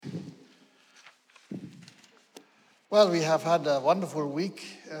Well, we have had a wonderful week.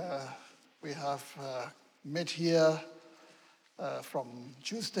 We have met here from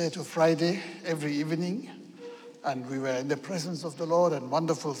Tuesday to Friday every evening, and we were in the presence of the Lord, and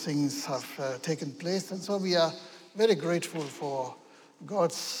wonderful things have taken place. And so we are very grateful for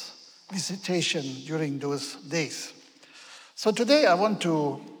God's visitation during those days. So today I want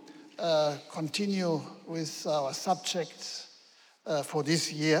to continue with our subject for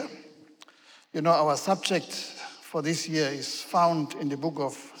this year. You know, our subject for this year is found in the book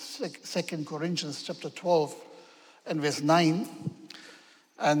of 2 Corinthians chapter 12 and verse 9.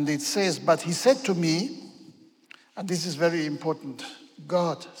 And it says, "But he said to me," and this is very important,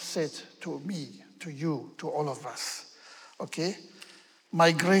 God said to me, to you, to all of us, okay?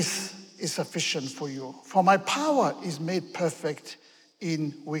 "My grace is sufficient for you, for my power is made perfect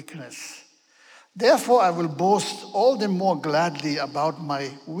in weakness. Therefore, I will boast all the more gladly about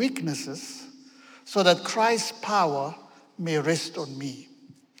my weaknesses, so that Christ's power may rest on me.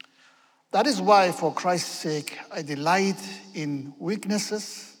 That is why, for Christ's sake, I delight in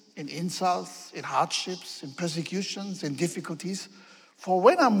weaknesses, in insults, in hardships, in persecutions, in difficulties. For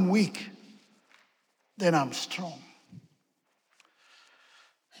when I'm weak, then I'm strong."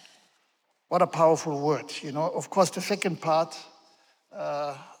 What a powerful word, you know. Of course, the second part,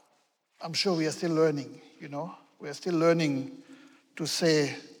 I'm sure we are still learning, you know. We are still learning to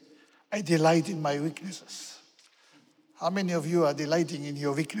say, I delight in my weaknesses. How many of you are delighting in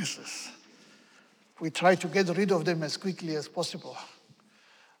your weaknesses? We try to get rid of them as quickly as possible.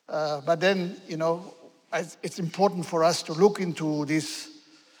 But then, you know, it's important for us to look into this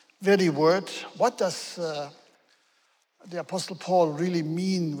very word. What does the Apostle Paul really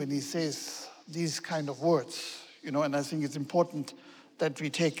mean when he says these kind of words? You know, and I think it's important that we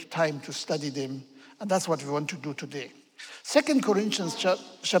take time to study them. And that's what we want to do today. 2 Corinthians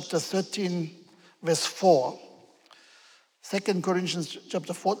chapter 13, verse 4. 2 Corinthians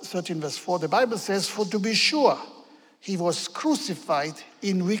chapter 13, verse 4. The Bible says, "For to be sure, he was crucified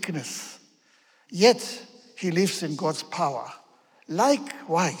in weakness, yet he lives in God's power.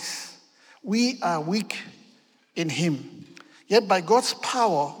 Likewise, we are weak in him, yet by God's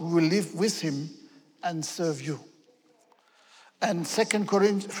power we will live with him and serve you." And 1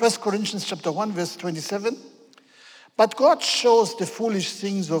 Corinthians chapter 1, verse 27. "But God shows the foolish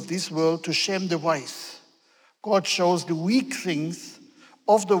things of this world to shame the wise. God shows the weak things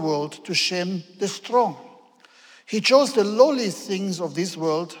of the world to shame the strong. He chose the lowly things of this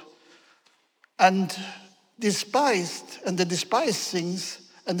world and the despised things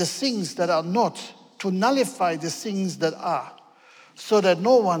and the things that are not, to nullify the things that are, so that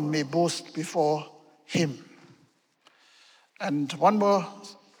no one may boast before him." And one more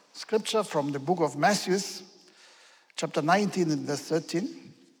scripture from the book of Matthew, chapter 19 and verse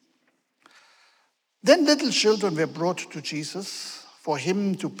 13. "Then little children were brought to Jesus for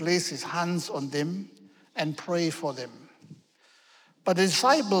him to place his hands on them and pray for them. But the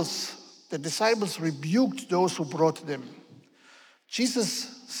disciples rebuked those who brought them.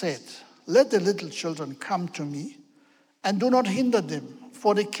 Jesus said, 'Let the little children come to me and do not hinder them,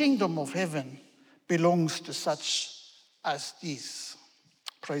 for the kingdom of heaven belongs to such as these.'"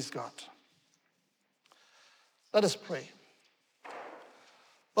 Praise God. Let us pray.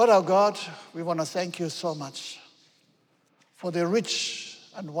 Lord our God, we want to thank you so much for the rich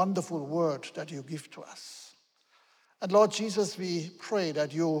and wonderful word that you give to us. And Lord Jesus, we pray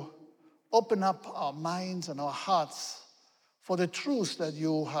that you open up our minds and our hearts for the truths that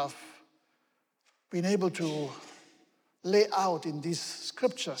you have been able to lay out in these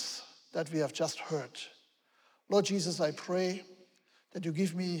scriptures that we have just heard. Lord Jesus, I pray that you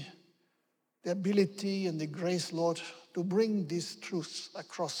give me the ability and the grace, Lord, to bring these truths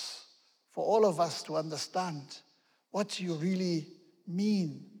across for all of us to understand what you really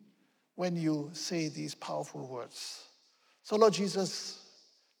mean when you say these powerful words. So, Lord Jesus,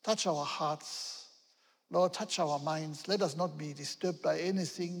 touch our hearts. Lord, touch our minds. Let us not be disturbed by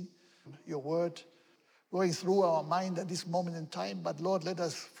anything, your word, going through our mind at this moment in time. But, Lord, let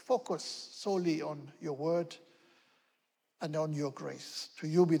us focus solely on your word and on your grace. To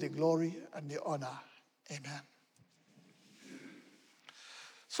you be the glory and the honor. Amen.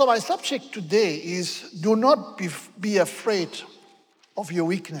 So my subject today is, do not be afraid of your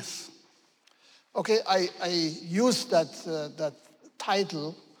weakness. Okay, I use that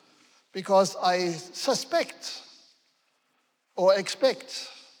title because I suspect or expect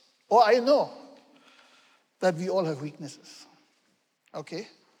or I know that we all have weaknesses. Okay?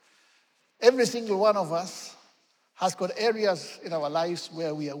 Every single one of us has got areas in our lives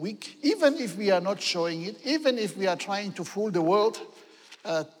where we are weak, even if we are not showing it, even if we are trying to fool the world,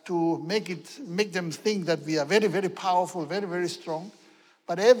 to make them think that we are very, very powerful, very, very strong.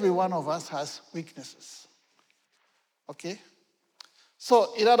 But every one of us has weaknesses. Okay?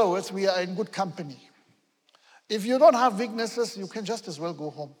 So, in other words, we are in good company. If you don't have weaknesses, you can just as well go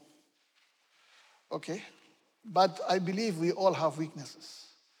home. Okay? But I believe we all have weaknesses.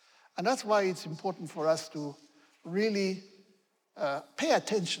 And that's why it's important for us to really pay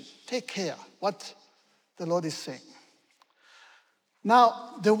attention, take care what the Lord is saying.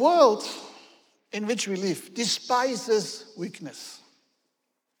 Now, the world in which we live despises weakness.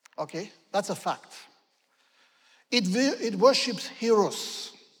 Okay? That's a fact. It worships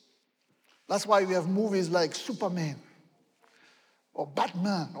heroes. That's why we have movies like Superman or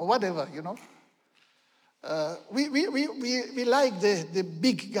Batman or whatever, you know. We like the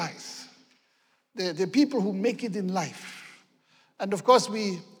big guys, the people who make it in life. And of course,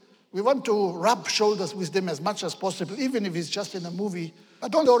 we want to rub shoulders with them as much as possible, even if it's just in a movie.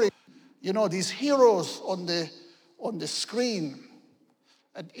 But don't worry, you know, these heroes on the screen,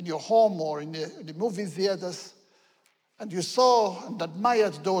 in your home or in the movie theaters, and you saw and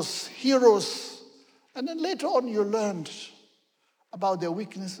admired those heroes, and then later on you learned about their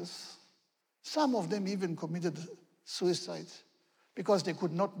weaknesses. Some of them even committed suicide because they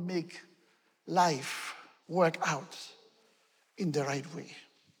could not make life work out in the right way.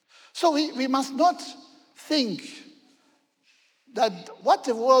 So we must not think that what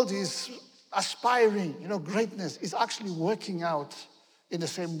the world is aspiring, you know, greatness, is actually working out in the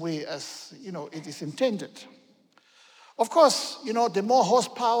same way as, you know, it is intended. Of course, you know, the more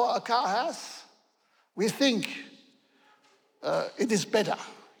horsepower a car has, we think it is better.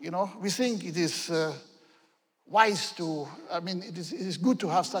 You know, we think it is wise it is good to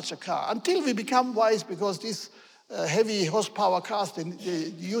have such a car. Until we become wise, because these heavy horsepower cars, they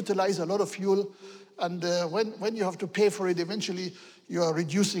utilize a lot of fuel. And when you have to pay for it, eventually you are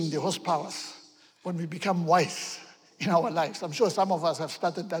reducing the horsepowers when we become wise in our lives. I'm sure some of us have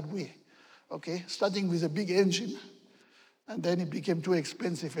started that way. Okay, starting with a big engine, and then it became too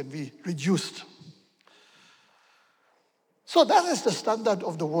expensive and we reduced. So that is the standard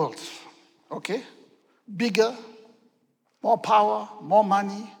of the world, okay? Bigger, more power, more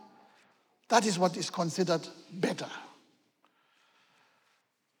money. That is what is considered better.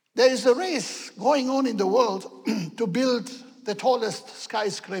 There is a race going on in the world to build the tallest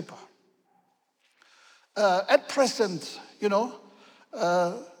skyscraper. At present, you know,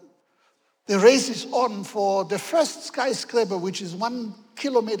 the race is on for the first skyscraper, which is 1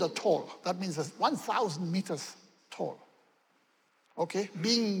 kilometer tall. That means 1,000 meters tall. Okay,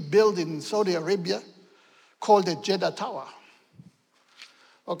 being built in Saudi Arabia, called the Jeddah Tower.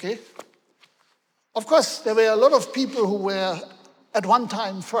 Okay. Of course, there were a lot of people who were at one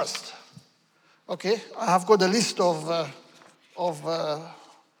time first. Okay, I have got a list of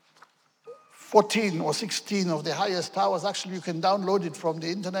 14 or 16 of the highest towers. Actually, you can download it from the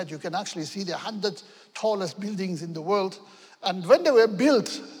internet. You can actually see the 100 tallest buildings in the world. And when they were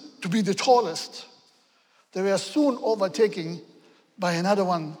built to be the tallest, they were soon overtaken by another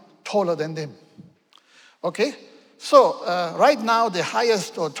one taller than them. Okay? So, right now, the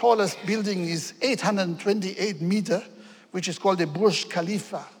highest or tallest building is 828 meters, which is called the Burj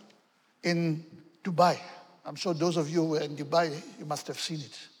Khalifa in Dubai. I'm sure those of you who were in Dubai, you must have seen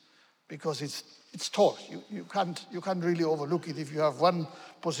it, because it's tall. You can't really overlook it if you have one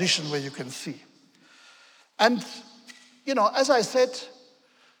position where you can see. And, you know, as I said,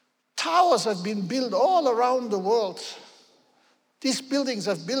 towers have been built all around the world. These buildings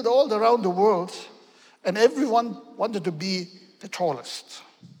have built all around the world, and everyone wanted to be the tallest.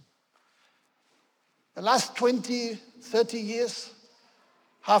 The last 20, 30 years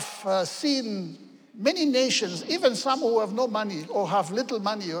have seen many nations, even some who have no money or have little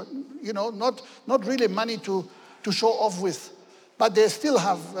money, or, you know, not really money to show off with, but they still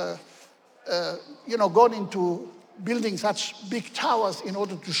have, gone into building such big towers in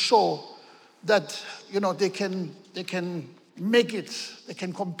order to show that, you know, they can make it, they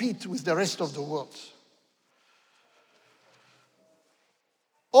can compete with the rest of the world.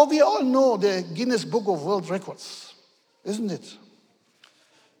 Oh, we all know the Guinness Book of World Records, isn't it?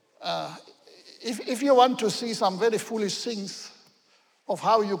 If you want to see some very foolish things of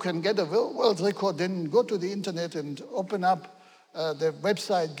how you can get a world record, then go to the internet and open up the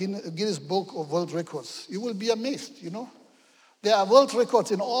website Guinness Book of World Records. You will be amazed, you know. There are world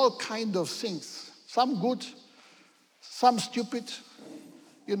records in all kinds of things. Some good, some stupid,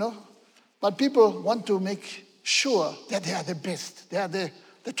 you know. But people want to make sure that they are the best. They are the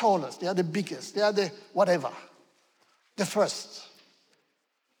tallest. They are the biggest. They are the whatever. The first.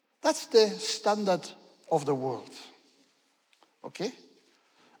 That's the standard of the world. Okay?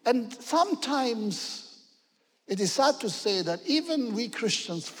 And sometimes it is sad to say that even we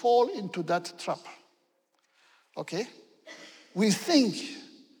Christians fall into that trap. Okay? We think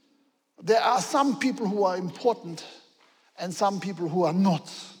there are some people who are important and some people who are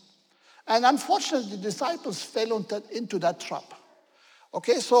not. And unfortunately, the disciples fell into that trap.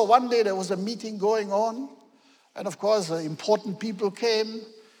 Okay, so one day there was a meeting going on, and of course, important people came,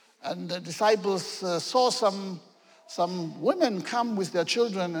 and the disciples saw some women come with their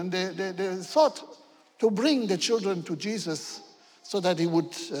children, and they thought to bring the children to Jesus so that he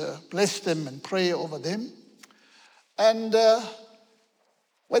would bless them and pray over them. And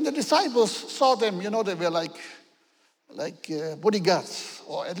when the disciples saw them, they were like bodyguards,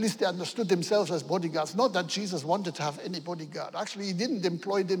 or at least they understood themselves as bodyguards. Not that Jesus wanted to have any bodyguard. Actually, he didn't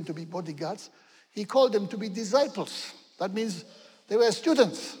employ them to be bodyguards. He called them to be disciples. That means they were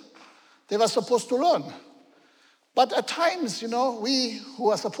students. They were supposed to learn. But at times, we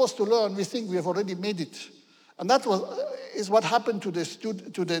who are supposed to learn, we think we have already made it. And that is what happened to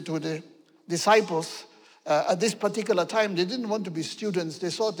the disciples. At this particular time, they didn't want to be students. They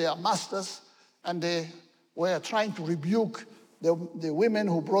thought they are masters, and they were trying to rebuke the women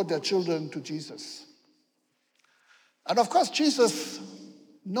who brought their children to Jesus. And of course, Jesus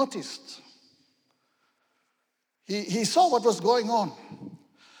noticed. He saw what was going on.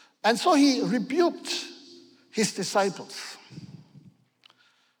 And so he rebuked his disciples.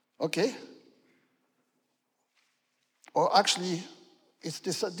 Okay? Or actually, it's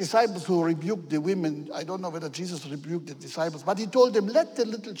the disciples who rebuked the women. I don't know whether Jesus rebuked the disciples, but he told them, let the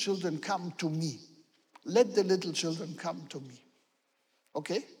little children come to me. Let the little children come to me.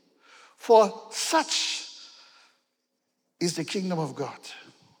 Okay? For such is the kingdom of God.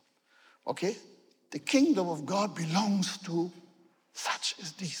 Okay? The kingdom of God belongs to such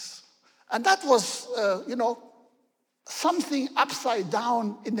as this. And that was, something upside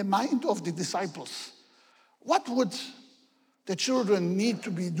down in the mind of the disciples. What would the children need to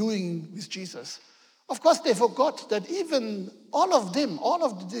be doing with Jesus? Of course, they forgot that even all of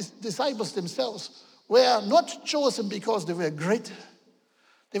the disciples themselves, were not chosen because they were great.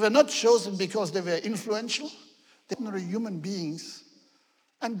 They were not chosen because they were influential. They were human beings.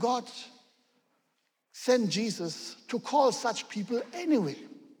 And God sent Jesus to call such people anyway.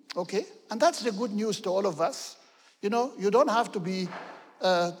 Okay? And that's the good news to all of us. You don't have to be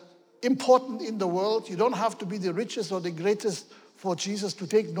important in the world. You don't have to be the richest or the greatest for Jesus to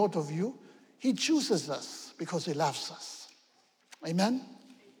take note of you. He chooses us because he loves us. Amen?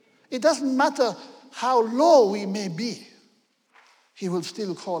 It doesn't matter how low we may be, he will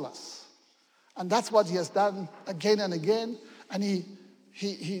still call us. And that's what he has done again and again. And he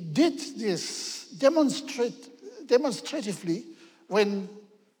did this demonstratively when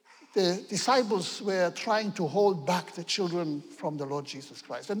the disciples were trying to hold back the children from the Lord Jesus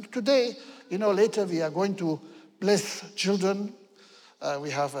Christ. And today, later we are going to bless children.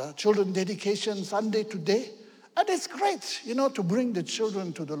 We have a children dedication Sunday today. And it's great, to bring the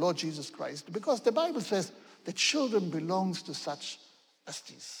children to the Lord Jesus Christ, because the Bible says the children belongs to such as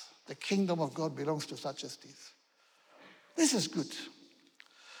these. The kingdom of God belongs to such as these. This is good.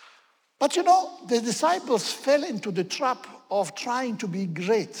 But the disciples fell into the trap of trying to be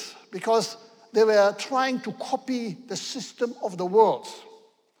great because they were trying to copy the system of the world.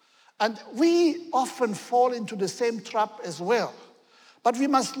 And we often fall into the same trap as well. But we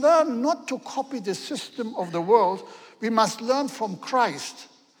must learn not to copy the system of the world. We must learn from Christ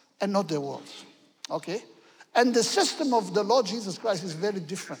and not the world. Okay? And the system of the Lord Jesus Christ is very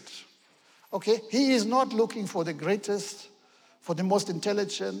different. Okay? He is not looking for the greatest, for the most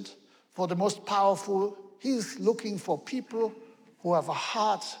intelligent, for the most powerful. He is looking for people who have a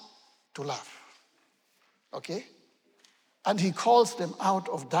heart to love. Okay? And he calls them out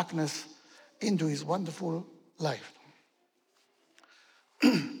of darkness into his wonderful light.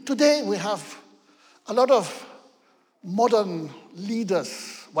 Today we have a lot of modern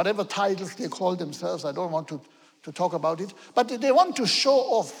leaders, whatever titles they call themselves. I don't want to talk about it. But they want to show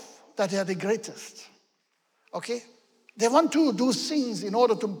off that they are the greatest. Okay? They want to do things in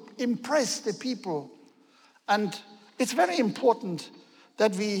order to impress the people. And it's very important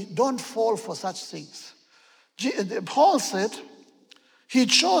that we don't fall for such things. Paul said, he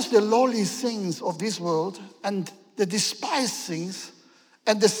chose the lowly things of this world and the despised things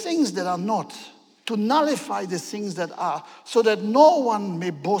and the things that are not, to nullify the things that are, so that no one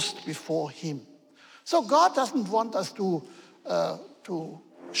may boast before him. So God doesn't want us to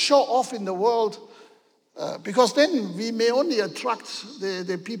show off in the world, because then we may only attract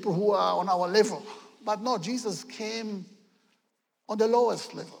the people who are on our level. But no, Jesus came on the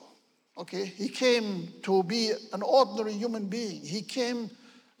lowest level. Okay? He came to be an ordinary human being. He came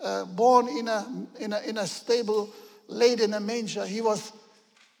born in a stable, laid in a manger. He was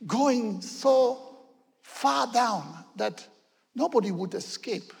going so far down that nobody would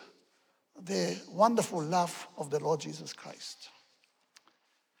escape the wonderful love of the Lord Jesus Christ.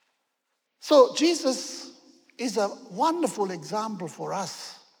 So Jesus is a wonderful example for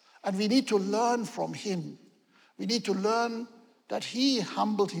us, and we need to learn from him. We need to learn that he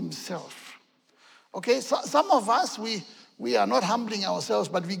humbled himself. Okay, so some of us, we are not humbling ourselves,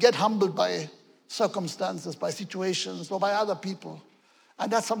 but we get humbled by circumstances, by situations, or by other people.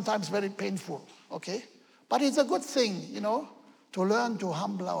 And that's sometimes very painful, okay? But it's a good thing, to learn to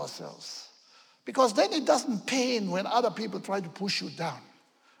humble ourselves. Because then it doesn't pain when other people try to push you down.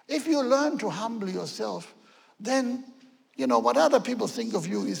 If you learn to humble yourself, then, what other people think of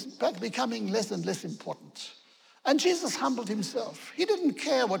you is becoming less and less important. And Jesus humbled himself. He didn't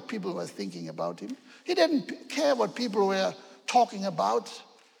care what people were thinking about him. He didn't care what people were talking about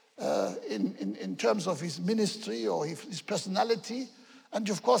in terms of his ministry or his personality. And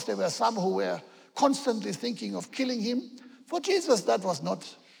of course, there were some who were constantly thinking of killing him. For Jesus, that was not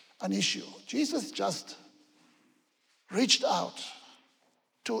an issue. Jesus just reached out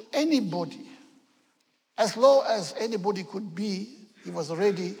to anybody. As low as anybody could be, he was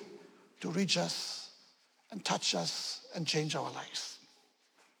ready to reach us and touch us and change our lives.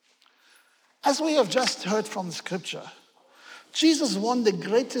 As we have just heard from the scripture, Jesus won the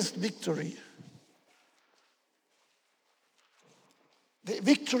greatest victory. The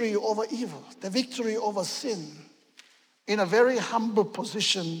victory over evil, the victory over sin, in a very humble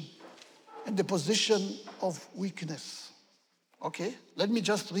position, in the position of weakness. Okay, let me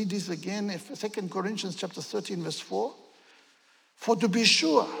just read this again. 2 Corinthians chapter 13, verse 4. For to be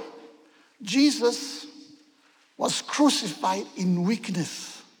sure, Jesus was crucified in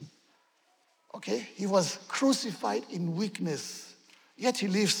weakness. Okay, he was crucified in weakness, yet he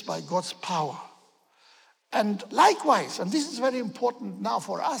lives by God's power. And likewise, and this is very important now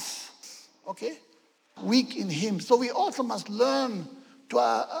for us, okay, weak in him. So we also must learn to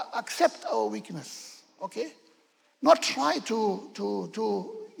accept our weakness, okay? Not try to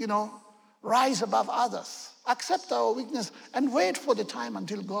rise above others. Accept our weakness and wait for the time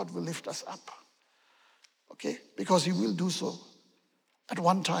until God will lift us up, okay? Because he will do so at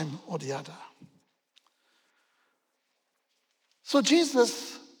one time or the other. So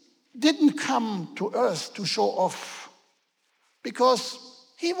Jesus didn't come to earth to show off because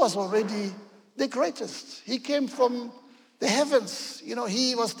he was already the greatest. He came from the heavens.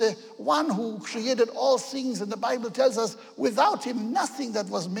 He was the one who created all things, and the Bible tells us without him nothing that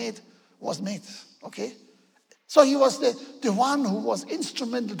was made, okay? So he was the one who was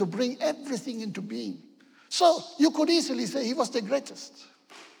instrumental to bring everything into being. So you could easily say he was the greatest.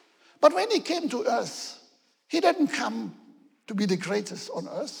 But when he came to earth, he didn't come to be the greatest on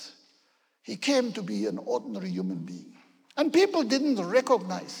earth. He came to be an ordinary human being. And people didn't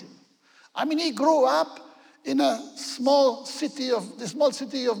recognize him. I mean, he grew up in the small city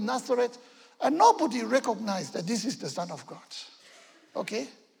of Nazareth, and nobody recognized that this is the Son of God. Okay?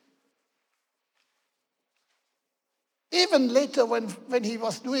 Even later when he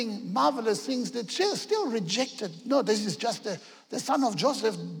was doing marvelous things, they still rejected. No, this is just the son of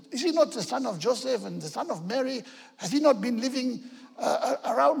Joseph. Is he not the son of Joseph and the son of Mary? Has he not been living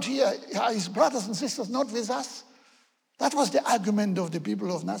around here? Are his brothers and sisters not with us? That was the argument of the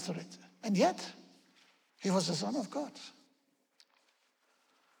people of Nazareth. And yet, he was the Son of God.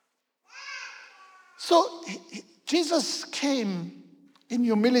 So Jesus came in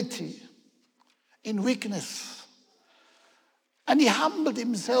humility, in weakness, and he humbled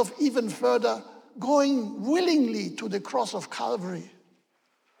himself even further, going willingly to the cross of Calvary,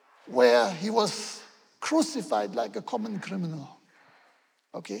 where he was crucified like a common criminal.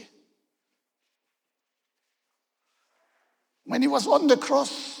 Okay? When he was on the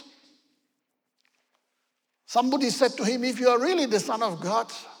cross, somebody said to him, if you are really the Son of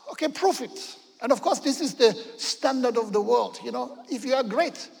God, okay, prove it. And of course, this is the standard of the world. If you are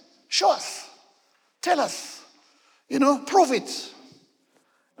great, show us. Tell us. Prove it.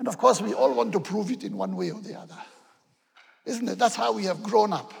 And of course, we all want to prove it in one way or the other. Isn't it? That's how we have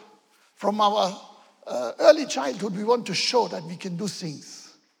grown up. From our early childhood, we want to show that we can do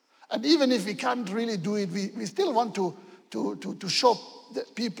things. And even if we can't really do it, we still want to show the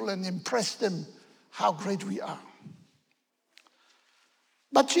people and impress them how great we are.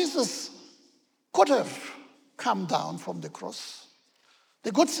 But Jesus could have come down from the cross.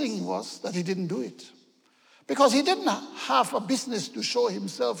 The good thing was that he didn't do it, because he didn't have a business to show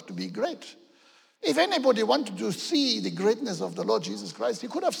himself to be great. If anybody wanted to see the greatness of the Lord Jesus Christ, he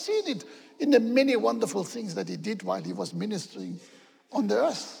could have seen it in the many wonderful things that he did while he was ministering on the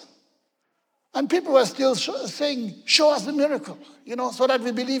earth. And people were still saying, show us the miracle, so that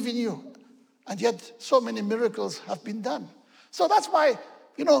we believe in you. And yet so many miracles have been done. So that's why,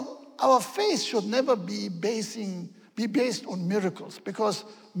 our faith should never be based on miracles, because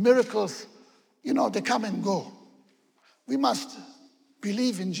miracles, they come and go. We must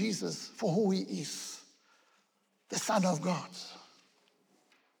believe in Jesus for who he is, the Son of God,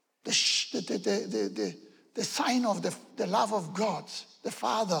 the sign of the love of God, the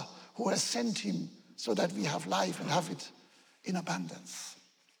Father who has sent him so that we have life and have it in abundance.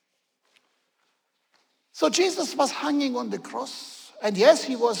 So Jesus was hanging on the cross, and yes,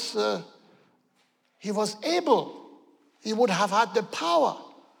 he was able, he would have had the power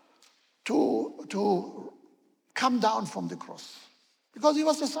to come down from the cross, because he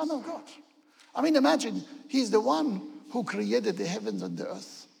was the Son of God. I mean, imagine, he's the one who created the heavens and the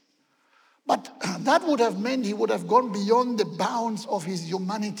earth. But that would have meant he would have gone beyond the bounds of his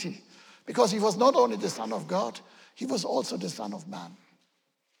humanity, because he was not only the Son of God, he was also the Son of Man.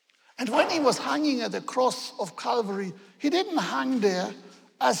 And when he was hanging at the cross of Calvary, he didn't hang there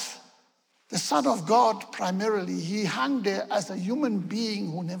as the Son of God primarily. He hung there as a human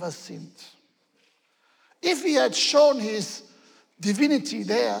being who never sinned. If he had shown his divinity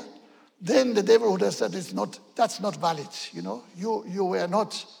there, then the devil would have said, that's not valid. You were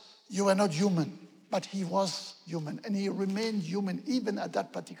not human. But he was human, and he remained human even at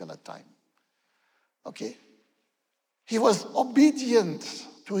that particular time. Okay? He was obedient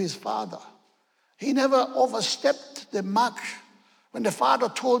to his Father. He never overstepped the mark. When the Father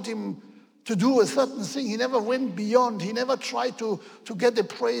told him to do a certain thing, he never went beyond. He never tried to get the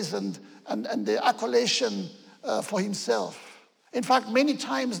praise and the accolation for himself. In fact, many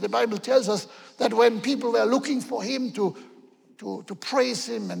times the Bible tells us that when people were looking for him to praise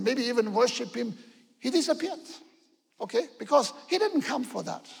him and maybe even worship him, he disappeared. Okay? Because he didn't come for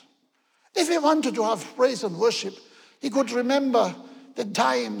that. If he wanted to have praise and worship, he could remember the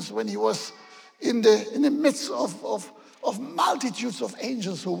times when he was in the midst of multitudes of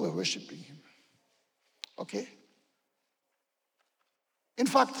angels who were worshiping him. Okay? In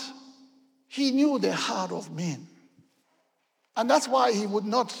fact, he knew the heart of men. And that's why he would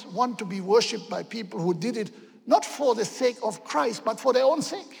not want to be worshipped by people who did it not for the sake of Christ, but for their own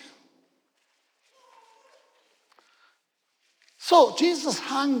sake. So Jesus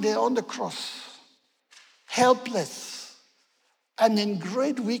hung there on the cross, helpless and in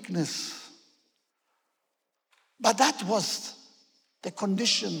great weakness. But that was the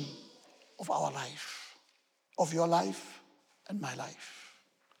condition of our life, of your life and my life.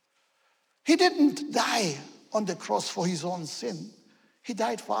 He didn't die on the cross for his own sin. He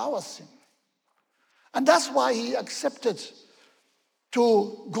died for our sin. And that's why he accepted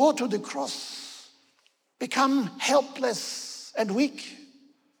to go to the cross, become helpless and weak,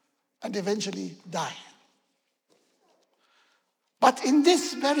 and eventually die. But in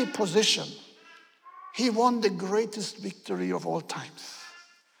this very position, he won the greatest victory of all times.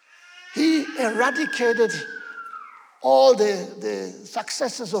 He eradicated all the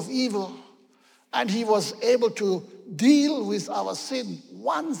successes of evil, and he was able to deal with our sin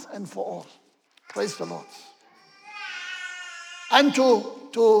once and for all. Praise the Lord. And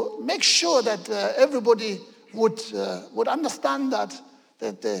to make sure that everybody would understand that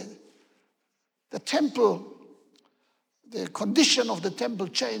the temple, the condition of the temple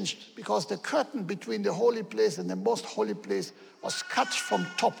changed, because the curtain between the holy place and the most holy place was cut from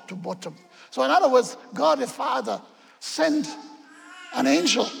top to bottom. So in other words, God the Father sent an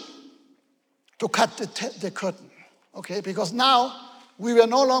angel to cut the curtain, okay? Because now we were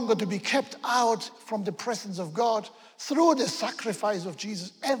no longer to be kept out from the presence of God. Through the sacrifice of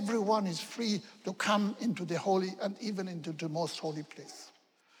Jesus, everyone is free to come into the holy and even into the most holy place.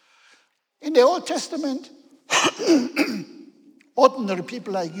 In the Old Testament, ordinary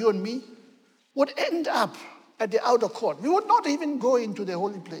people like you and me would end up at the outer court. We would not even go into the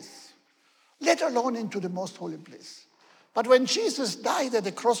holy place, let alone into the most holy place. But when Jesus died at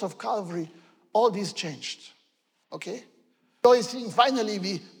the cross of Calvary, all this changed. Okay? So he's saying, finally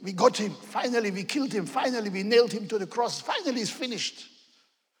we got him. Finally we killed him. Finally we nailed him to the cross. Finally it's finished.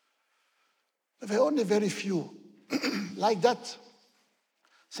 There were only very few, like that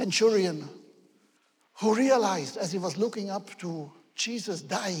centurion, who realized as he was looking up to Jesus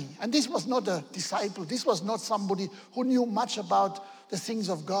dying, and this was not a disciple, this was not somebody who knew much about the things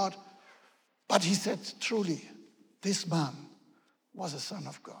of God, but he said, truly, this man was a son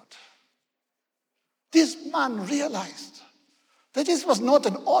of God. This man realized that this was not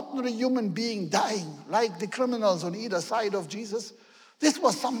an ordinary human being dying like the criminals on either side of Jesus. This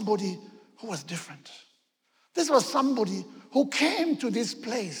was somebody who was different. This was somebody who came to this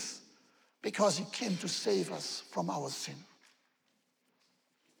place because he came to save us from our sin.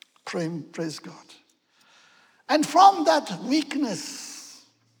 Praise God. And from that weakness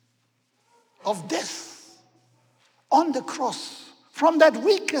of death on the cross, from that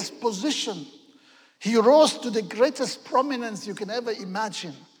weakest position, he rose to the greatest prominence you can ever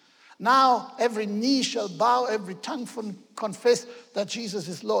imagine. Now every knee shall bow, every tongue confess that Jesus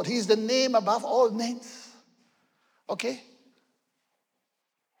is Lord. He is the name above all names. Okay?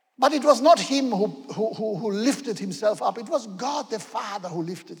 But it was not him who lifted himself up. It was God the Father who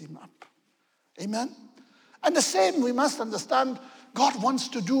lifted him up. Amen? And the same we must understand God wants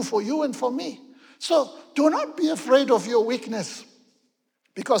to do for you and for me. So do not be afraid of your weakness,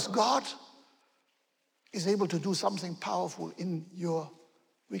 because God is able to do something powerful in your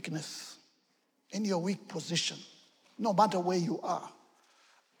weakness, in your weak position, no matter where you are.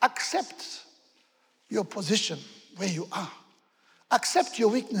 Accept your position where you are. Accept your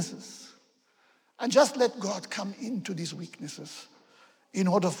weaknesses. And just let God come into these weaknesses in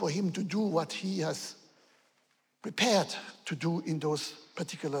order for him to do what he has prepared to do in those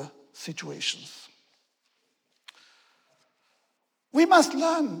particular situations. We must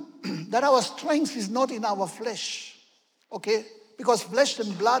learn that our strength is not in our flesh, okay? Because flesh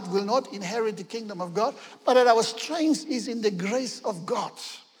and blood will not inherit the kingdom of God, but that our strength is in the grace of God.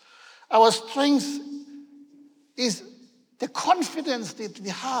 Our strength is the confidence that we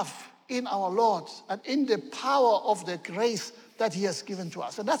have in our Lord and in the power of the grace that he has given to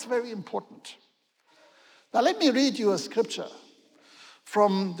us. And that's very important. Now let me read you a scripture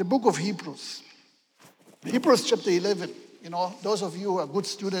from the book of Hebrews. Hebrews chapter 11. You know, those of you who are good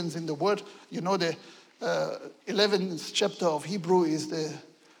students in the Word, you know the 11th chapter of Hebrew is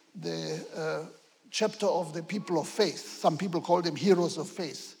the chapter of the people of faith. Some people call them heroes of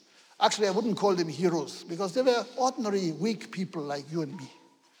faith. Actually, I wouldn't call them heroes because they were ordinary, weak people like you and me.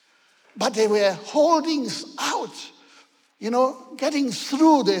 But they were holding out, you know, getting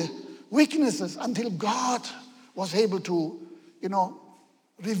through the weaknesses until God was able to, you know,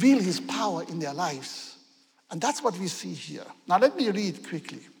 reveal his power in their lives. And that's what we see here. Now let me read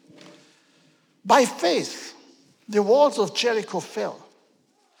quickly. By faith, the walls of Jericho fell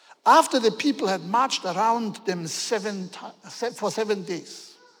after the people had marched around them for 7 days.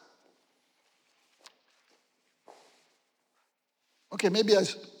 Okay, maybe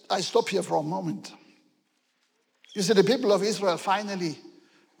I stop here for a moment. You see, the people of Israel finally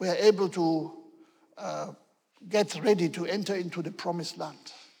were able to get ready to enter into the promised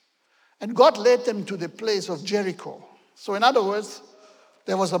land. And God led them to the place of Jericho. So in other words,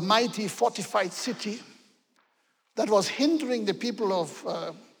 there was a mighty fortified city that was hindering the people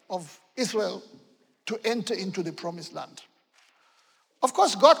of Israel to enter into the promised land. Of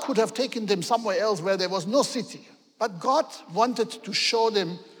course, God could have taken them somewhere else where there was no city. But God wanted to show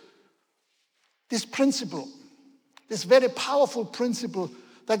them this principle, this very powerful principle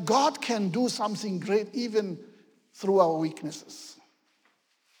that God can do something great even through our weaknesses.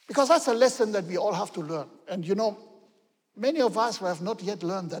 Because that's a lesson that we all have to learn. And you know, many of us have not yet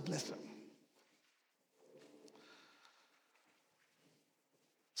learned that lesson.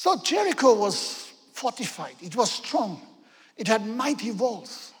 So Jericho was fortified. It was strong. It had mighty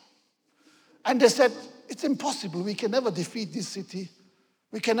walls. And they said, it's impossible. We can never defeat this city.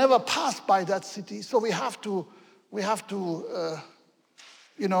 We can never pass by that city. So we have to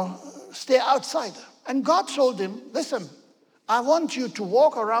stay outside. And God told him, listen, I want you to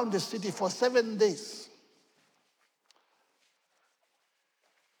walk around the city for 7 days.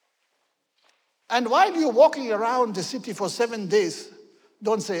 And while you're walking around the city for 7 days,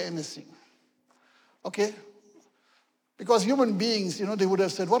 don't say anything. Okay? Because human beings, you know, they would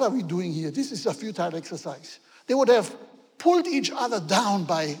have said, what are we doing here? This is a futile exercise. They would have pulled each other down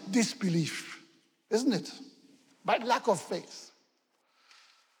by disbelief, isn't it? By lack of faith.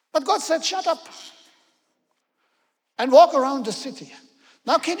 But God said, shut up and walk around the city.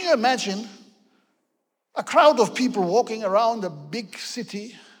 Now, can you imagine a crowd of people walking around a big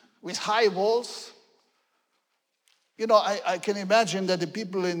city with high walls? You know, I can imagine that the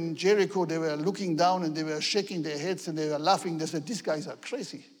people in Jericho, they were looking down and they were shaking their heads and they were laughing. They said, these guys are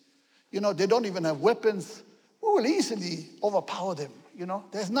crazy. You know, they don't even have weapons. We will easily overpower them. You know,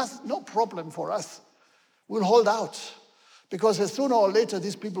 there's no problem for us. We'll hold out. Because sooner or later,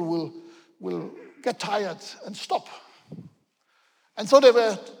 these people will get tired and stop. And so they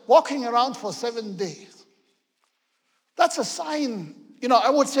were walking around for 7 days. That's a sign, you know,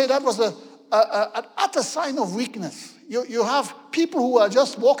 I would say that was an utter sign of weakness. You have people who are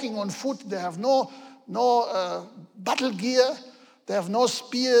just walking on foot. They have no battle gear, They have no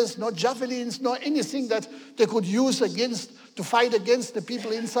spears, no javelins, no anything that they could use to fight against the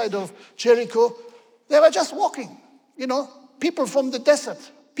people inside of Jericho. They were just walking, people from the desert,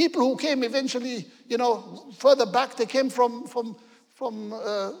 people who came eventually, further back. They came from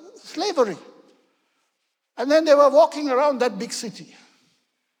slavery. And then they were walking around that big city.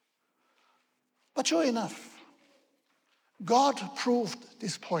 But sure enough, God proved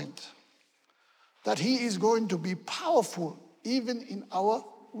this point, that he is going to be powerful even in our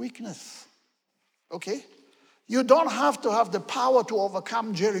weakness. Okay? You don't have to have the power to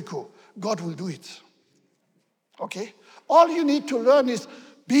overcome Jericho. God will do it. Okay? All you need to learn is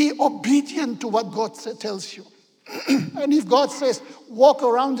be obedient to what God tells you. And if God says, walk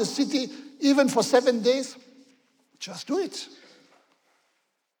around the city even for 7 days, just do it.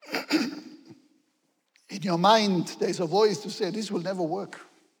 In your mind, there's a voice to say, this will never work.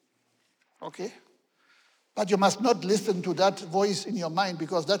 Okay? But you must not listen to that voice in your mind,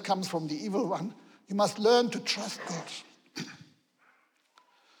 because that comes from the evil one. You must learn to trust God.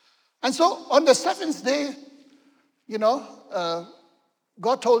 And so on the 7th day,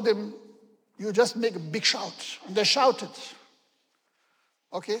 God told them, you just make a big shout. And they shouted.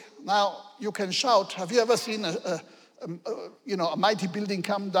 Okay? Now, you can shout. Have you ever seen a mighty building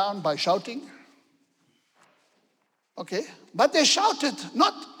come down by shouting? Okay? But they shouted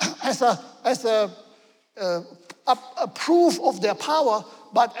not as a proof of their power,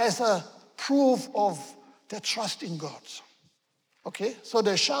 but as a proof of their trust in God. Okay? So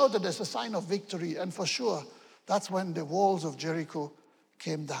they shouted as a sign of victory, and for sure, that's when the walls of Jericho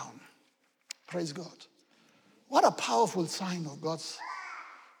came down. Praise God. What a powerful sign of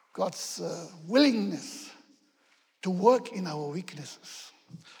God's willingness to work in our weaknesses.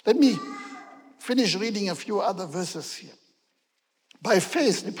 Let me finish reading a few other verses here. By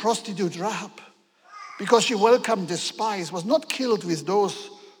faith, the prostitute Rahab, because she welcomed the spies, was not killed with those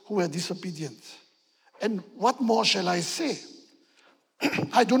who were disobedient. And what more shall I say?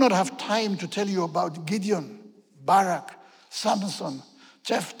 I do not have time to tell you about Gideon, Barak, Samson,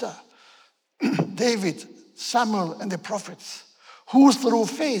 Jephthah, David, Samuel, and the prophets, who through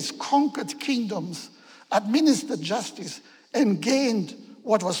faith conquered kingdoms, administered justice, and gained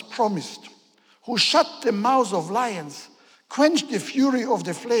what was promised, who shut the mouths of lions, quenched the fury of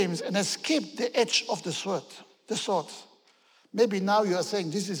the flames, and escaped the edge of the sword. Maybe now you are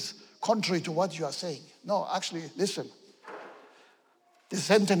saying this is contrary to what you are saying. No, actually, listen. The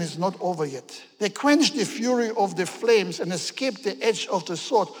sentence is not over yet. They quenched the fury of the flames and escaped the edge of the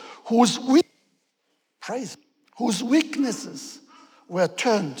sword, whose weaknesses were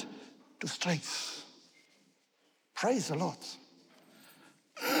turned to strengths. Praise the Lord.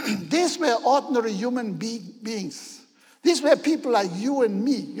 These were ordinary human beings. These were people like you and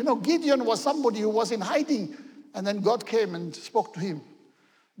me. Gideon was somebody who was in hiding, and then God came and spoke to him.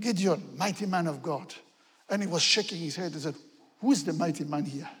 Gideon, mighty man of God. And he was shaking his head and said, who is the mighty man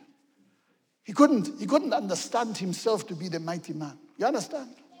here? He couldn't understand himself to be the mighty man. You understand?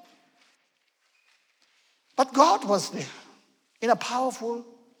 But God was there in a powerful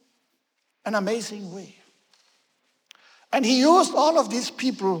and amazing way. And he used all of these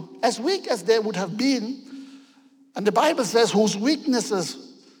people, as weak as they would have been, and the Bible says, whose weaknesses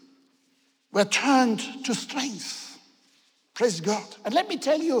were turned to strengths. Praise God. And let me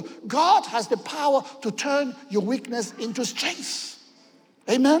tell you, God has the power to turn your weakness into strength.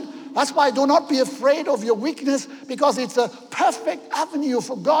 Amen? That's why do not be afraid of your weakness, because it's a perfect avenue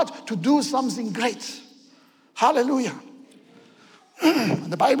for God to do something great. Hallelujah.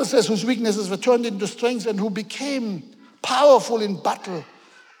 The Bible says, whose weaknesses were turned into strengths, and who became powerful in battle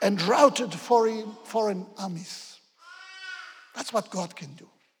and routed foreign armies. That's what God can do.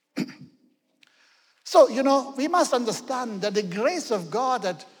 So, we must understand that the grace of God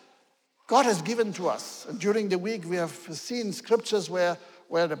that God has given to us. And during the week, we have seen scriptures where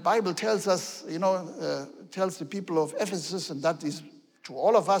the Bible tells us, tells the people of Ephesus, and that is to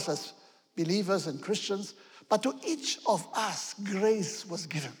all of us as believers and Christians, but to each of us, grace was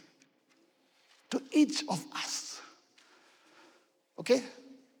given. To each of us. Okay?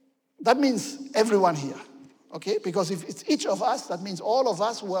 That means everyone here. Okay? Because if it's each of us, that means all of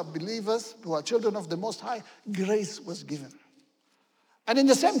us who are believers, who are children of the Most High, grace was given. And in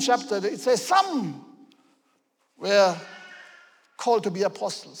the same chapter, it says some were called to be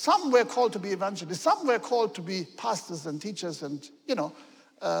apostles. Some were called to be evangelists. Some were called to be pastors and teachers and,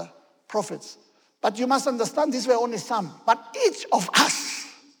 prophets. But you must understand, these were only some. But each of us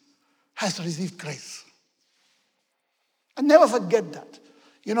has received grace. And never forget that.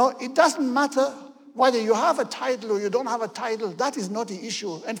 It doesn't matter whether you have a title or you don't have a title, that is not the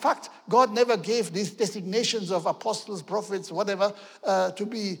issue. In fact, God never gave these designations of apostles, prophets, whatever,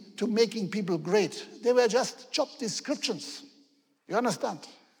 to making people great. They were just job descriptions. You understand?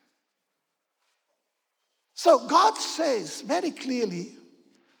 So God says very clearly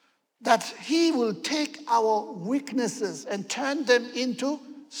that he will take our weaknesses and turn them into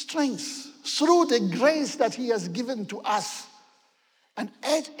strengths through the grace that he has given to us. And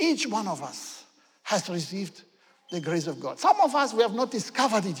each one of us has received the grace of God. Some of us, we have not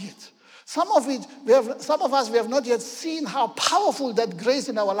discovered it yet. Some of us, we have not yet seen how powerful that grace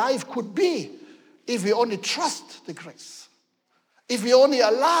in our life could be if we only trust the grace. If we only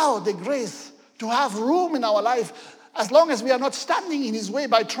allow the grace to have room in our life, as long as we are not standing in his way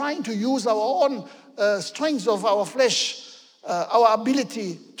by trying to use our own strengths of our flesh, our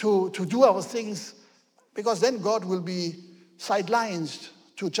ability to do our things, because then God will be sidelined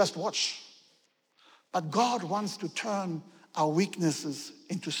to just watch. But God wants to turn our weaknesses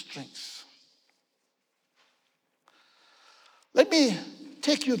into strengths. Let me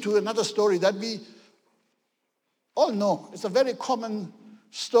take you to another story that we all know. It's a very common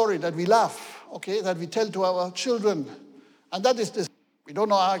story that we laugh, okay, that we tell to our children. And that is this. We don't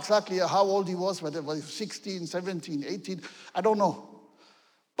know exactly how old he was, whether it was 16, 17, 18, I don't know.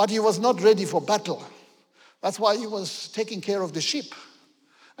 But he was not ready for battle. That's why he was taking care of the sheep.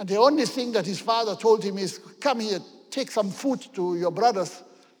 And the only thing that his father told him is, come here, take some food to your brothers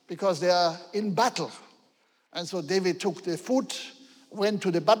because they are in battle. And so David took the food, went to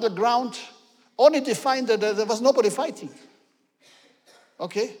the battleground, only to find that there was nobody fighting.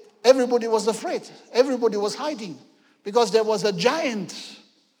 Okay? Everybody was afraid. Everybody was hiding because there was a giant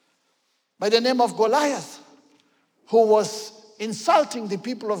by the name of Goliath who was insulting the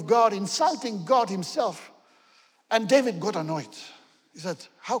people of God, insulting God himself. And David got annoyed. He said,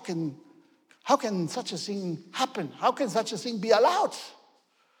 how can such a thing happen? How can such a thing be allowed?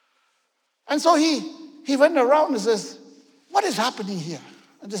 And so he went around and says, what is happening here?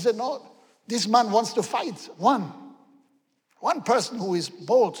 And they said, no, this man wants to fight. One person who is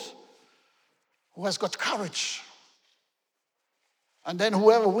bold, who has got courage. And then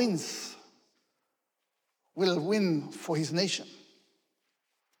whoever wins will win for his nation.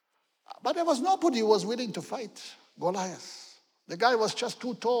 But there was nobody who was willing to fight Goliath. The guy was just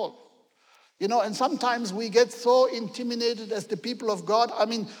too tall. You know, and sometimes we get so intimidated as the people of God. I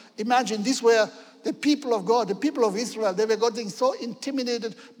mean, imagine these were the people of God, the people of Israel. They were getting so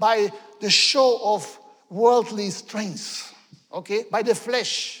intimidated by the show of worldly strength, okay, by the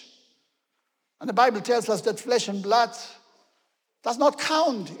flesh. And the Bible tells us that flesh and blood does not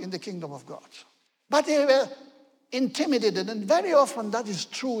count in the kingdom of God. But they were intimidated, and very often that is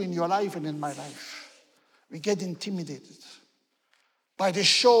true in your life and in my life. We get intimidated by the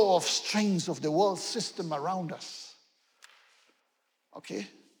show of strength of the world system around us. Okay?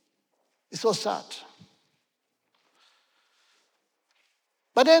 It's so sad.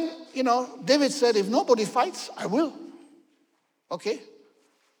 But then, you know, David said, if nobody fights, I will. Okay?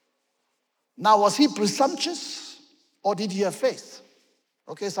 Now, was he presumptuous or did he have faith?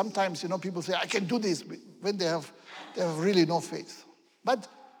 Okay, sometimes, you know, people say, I can do this when they have really no faith. But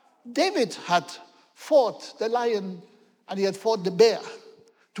David had fought the lion and he had fought the bear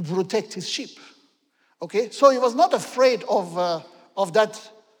to protect his sheep. Okay, so he was not afraid of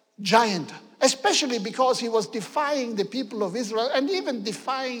that giant, especially because he was defying the people of Israel and even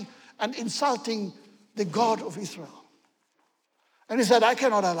defying and insulting the God of Israel. And he said, I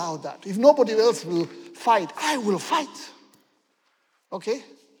cannot allow that. If nobody else will fight, I will fight. Okay?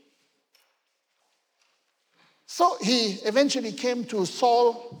 So he eventually came to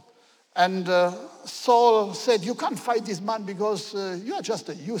Saul, and Saul said, you can't fight this man because you are just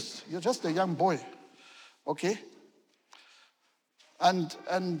a youth. You're just a young boy. Okay? And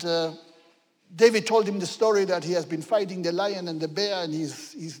David told him the story that he has been fighting the lion and the bear and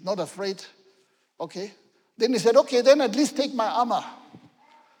he's not afraid. Okay? Then he said, okay, then at least take my armor.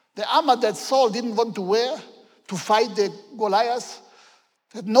 The armor that Saul didn't want to wear to fight the Goliath,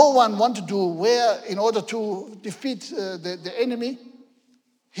 that no one wanted to wear in order to defeat the enemy,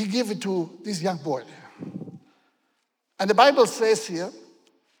 he gave it to this young boy. And the Bible says here,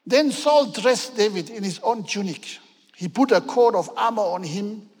 then Saul dressed David in his own tunic. He put a coat of armor on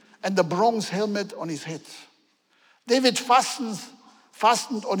him and the bronze helmet on his head. David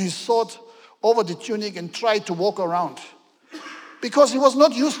fastened on his sword over the tunic and tried to walk around because he was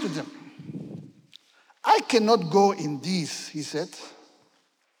not used to them. I cannot go in these, he said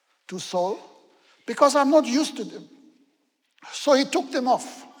to Saul, because I'm not used to them. So he took them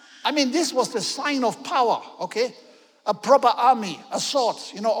off. I mean, this was the sign of power, okay? a proper army, a sword,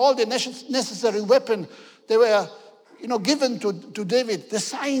 all the necessary weapons. They were, given to David, the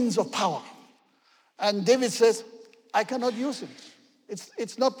signs of power. And David says, I cannot use him.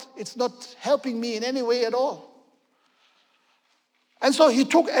 It's not helping me in any way at all. And so he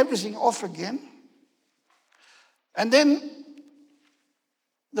took everything off again. And then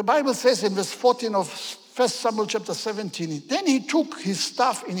the Bible says in verse 14 of 1 Samuel chapter 17, then he took his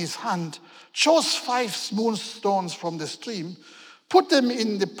staff in his hand, chose 5 smooth stones from the stream, put them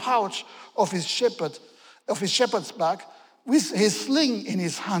in the pouch of his shepherd's bag, with his sling in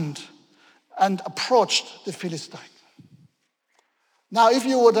his hand, and approached the Philistine. Now, if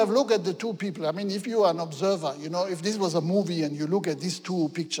you would have looked at the two people, if you are an observer, if this was a movie and you look at these two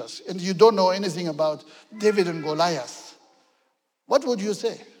pictures and you don't know anything about David and Goliath, what would you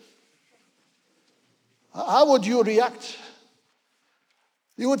say? How would you react?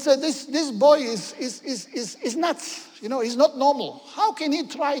 You would say, this boy is nuts. He's not normal. How can he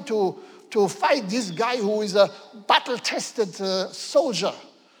try to fight this guy who is a battle-tested soldier,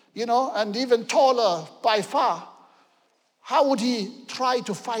 and even taller by far? How would he try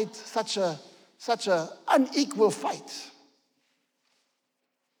to fight such a unequal fight?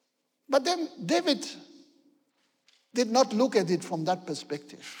 But then David did not look at it from that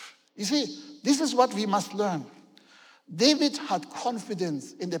perspective. You see, this is what we must learn. David had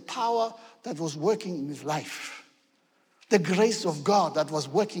confidence in the power that was working in his life, the grace of God that was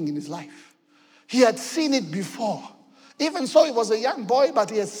working in his life. He had seen it before. Even so, he was a young boy,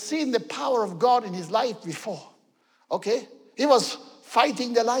 but he had seen the power of God in his life before. Okay? He was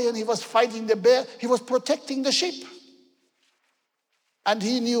fighting the lion, he was fighting the bear, he was protecting the sheep. And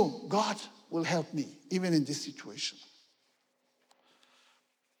he knew God will help me, even in this situation.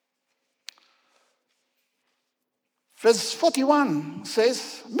 Verse 41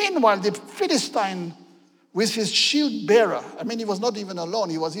 says, meanwhile, the Philistine with his shield bearer, he was not even alone,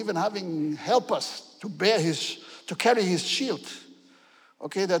 he was even having helpers to carry his shield.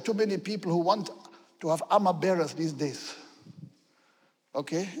 Okay, there are too many people who want to have armor bearers these days.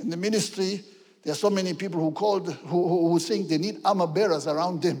 Okay, in the ministry, there are so many people who think they need armor bearers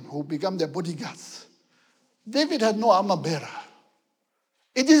around them, who become their bodyguards. David had no armor bearer.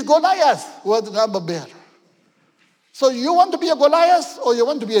 It is Goliath who had an armor bearer. So you want to be a Goliath or you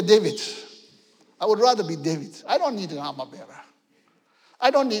want to be a David? I would rather be David. I don't need an armor bearer. I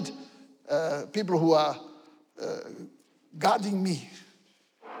don't need people who are guarding me.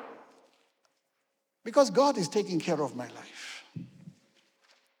 Because God is taking care of my life.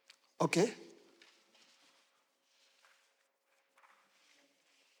 Okay?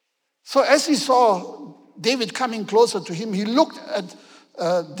 So as he saw David coming closer to him, he looked at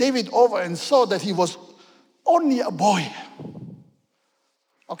David over and saw that he was only a boy.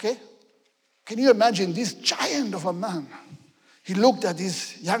 Okay? Can you imagine this giant of a man? He looked at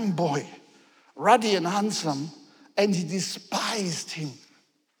this young boy, ruddy and handsome, and he despised him.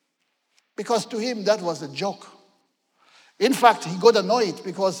 Because to him, that was a joke. In fact, he got annoyed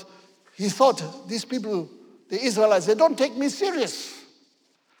because he thought these people, the Israelites, they don't take me serious.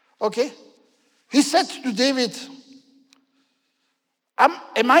 Okay? He said to David,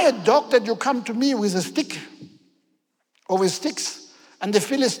 am I a dog that you come to me with a stick or with sticks? And the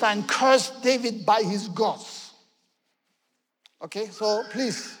Philistine cursed David by his gods. Okay? So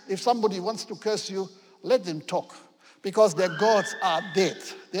please, if somebody wants to curse you, let them talk. Because their gods are dead.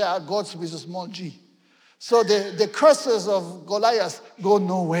 They are gods with a small g. So the curses of Goliath go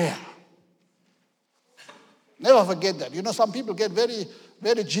nowhere. Never forget that. Some people get very,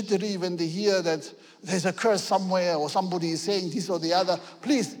 very jittery when they hear that there's a curse somewhere or somebody is saying this or the other.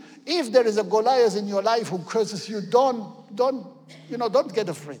 Please, if there is a Goliath in your life who curses you, don't get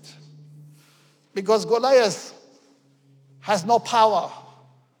afraid. Because Goliath has no power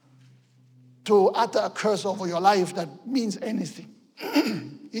to utter a curse over your life that means anything.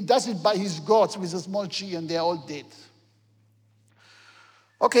 He does it by his gods with a small g, and they're all dead.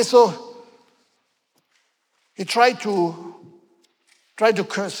 Okay, so he tried to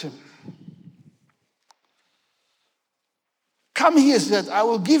curse him. Come here, he said, I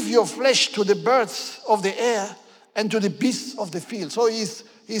will give your flesh to the birds of the air and to the beasts of the field. So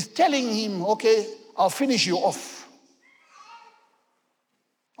he's telling him, okay, I'll finish you off.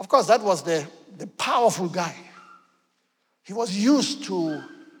 Of course, that was the powerful guy. He was used to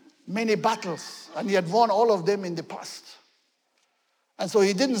many battles, and he had won all of them in the past. And so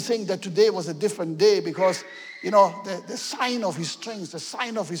he didn't think that today was a different day because, the sign of his strength, the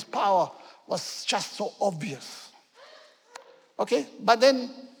sign of his power was just so obvious. Okay? But then,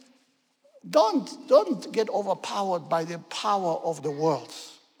 don't get overpowered by the power of the world.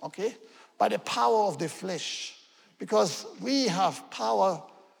 Okay? By the power of the flesh. Because we have power,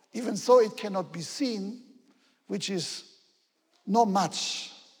 even so it cannot be seen, which is no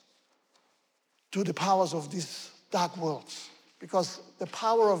match to the powers of these dark worlds. Because the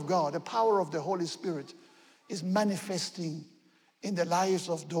power of God, the power of the Holy Spirit is manifesting in the lives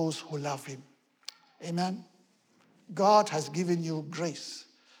of those who love him. Amen? God has given you grace.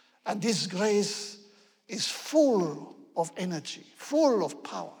 And this grace is full of energy, full of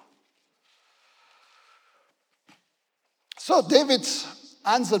power. So David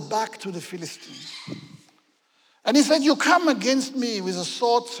answered back to the Philistines. And he said, you come against me with a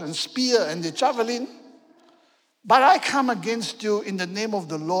sword and spear and a javelin, but I come against you in the name of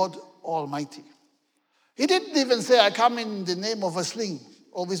the Lord Almighty. He didn't even say, I come in the name of a sling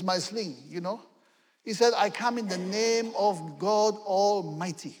or with my sling, He said, I come in the name of God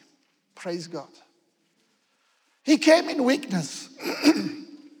Almighty. Praise God. He came in weakness.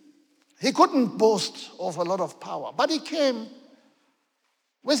 He couldn't boast of a lot of power, but he came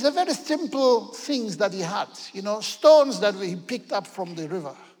with the very simple things that he had, stones that he picked up from the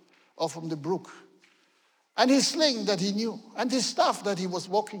river or from the brook, and his sling that he knew, and his staff that he was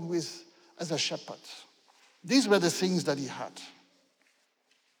walking with as a shepherd. These were the things that he had.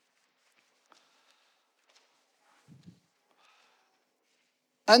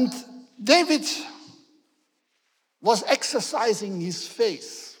 And David was exercising his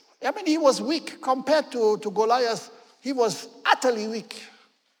faith. I mean, he was weak compared to Goliath. He was utterly weak.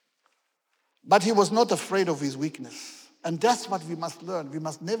 But he was not afraid of his weakness. And that's what we must learn. We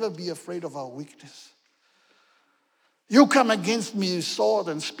must never be afraid of our weakness. You come against me with sword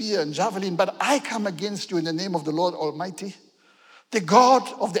and spear and javelin, but I come against you in the name of the Lord Almighty, the God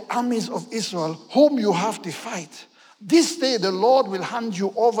of the armies of Israel, whom you have defied. This day the Lord will hand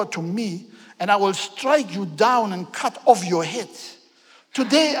you over to me, and I will strike you down and cut off your head.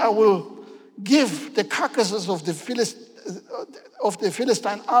 Today I will give the carcasses of the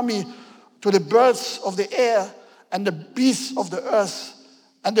Philistine army to the birds of the air and the beasts of the earth,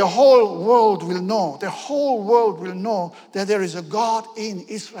 and the whole world will know that there is a God in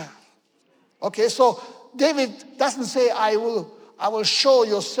Israel. Okay, so David doesn't say, I will show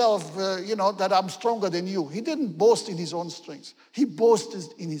yourself, that I'm stronger than you. He didn't boast in his own strength. He boasted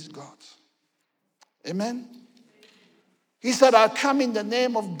in his God. Amen? He said, I come in the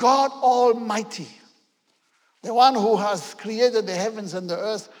name of God Almighty, the one who has created the heavens and the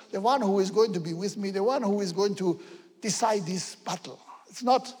earth, the one who is going to be with me, the one who is going to decide this battle. It's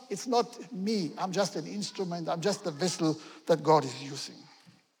not me. I'm just an instrument. I'm just a vessel that God is using.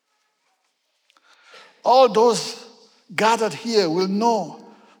 All those gathered here will know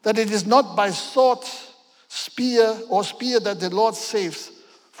that it is not by sword, spear that the Lord saves,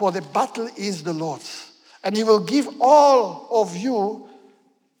 for the battle is the Lord's. And he will give all of you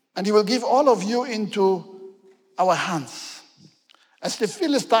into our hands. As the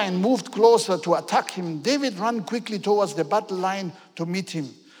Philistine moved closer to attack him, David ran quickly towards the battle line to meet him.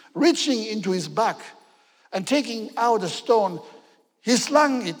 Reaching into his back and taking out a stone, he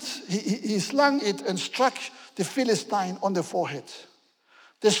slung it and struck the Philistine on the forehead.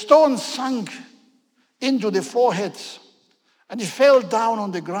 The stone sank into the forehead and he fell down on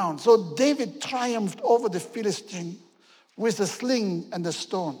the ground. So David triumphed over the Philistine with a sling and a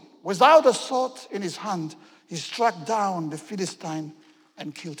stone. Without a sword in his hand, he struck down the Philistine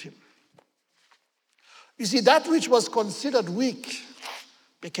and killed him. You see, that which was considered weak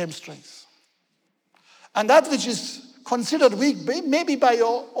became strength. And that which is considered weak, maybe by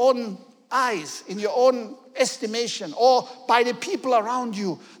your own eyes, in your own estimation, or by the people around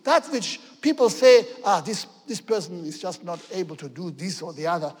you, that which people say, this person is just not able to do this or the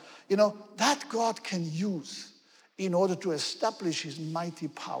other, that God can use in order to establish his mighty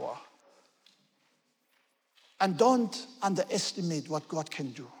power. And don't underestimate what God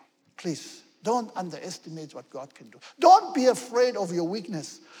can do. Please, don't underestimate what God can do. Don't be afraid of your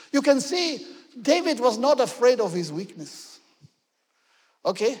weakness. You can see David was not afraid of his weakness.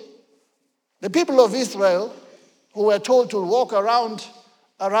 Okay? The people of Israel who were told to walk around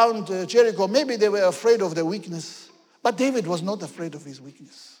Jericho, maybe they were afraid of their weakness. But David was not afraid of his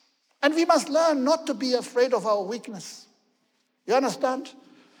weakness. And we must learn not to be afraid of our weakness. You understand?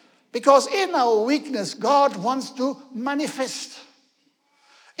 Because in our weakness, God wants to manifest.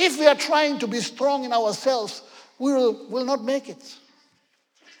 If we are trying to be strong in ourselves, we will not make it.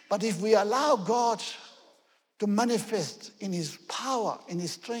 But if we allow God to manifest in his power, in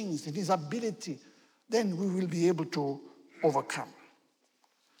his strength, in his ability, then we will be able to overcome.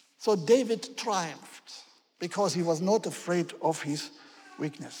 So David triumphed because he was not afraid of his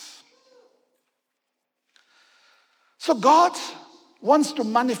weakness. So God wants to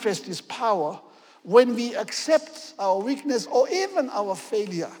manifest his power, when we accept our weakness or even our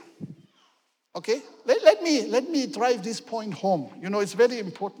failure. Okay? Let me drive this point home. It's very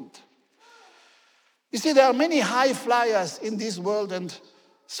important. You see, there are many high flyers in this world, and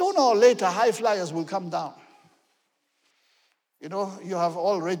sooner or later, high flyers will come down. You have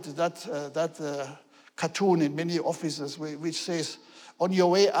all read that cartoon in many offices which says, on your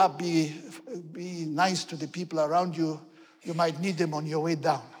way up, be nice to the people around you. You might need them on your way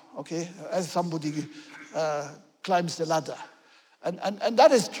down, okay? As somebody climbs the ladder. And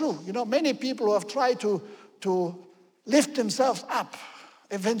that is true. Many people who have tried to lift themselves up,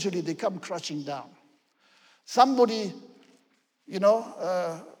 eventually they come crashing down. Somebody,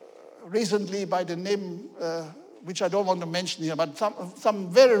 recently by the name, which I don't want to mention here, but some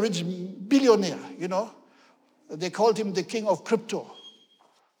very rich billionaire, they called him the king of crypto.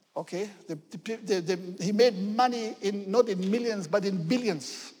 Okay, he made money not in millions, but in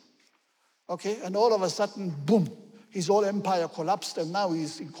billions. Okay, and all of a sudden, boom, his whole empire collapsed, and now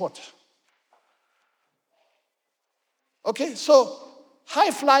he's in court. Okay, so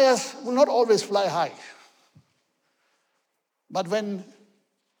high flyers will not always fly high. But when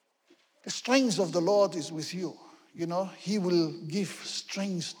the strength of the Lord is with you, he will give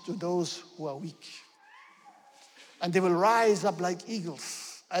strength to those who are weak. And they will rise up like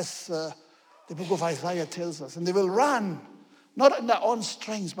eagles, as the book of Isaiah tells us. And they will run, not in their own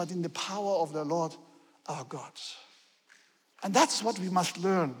strength, but in the power of the Lord our God. And that's what we must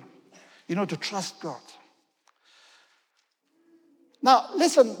learn, to trust God. Now,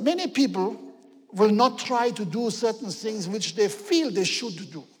 listen, many people will not try to do certain things which they feel they should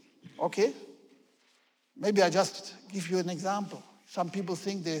do, okay? Maybe I just give you an example. Some people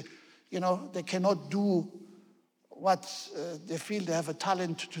think they cannot do what they feel they have a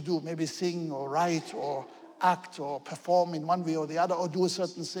talent to do, maybe sing or write or act or perform in one way or the other or do a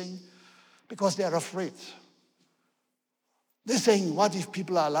certain thing because they are afraid. They're saying, what if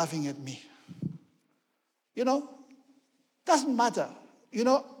people are laughing at me? Doesn't matter.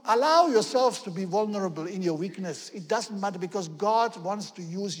 Allow yourselves to be vulnerable in your weakness. It doesn't matter because God wants to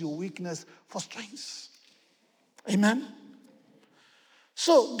use your weakness for strength. Amen?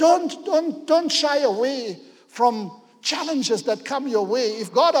 So don't shy away from challenges that come your way.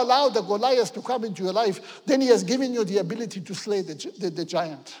 If God allowed the Goliath to come into your life, then he has given you the ability to slay the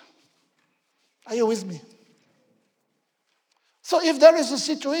giant. Are you with me? So if there is a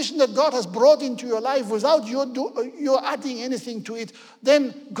situation that God has brought into your life without you adding anything to it,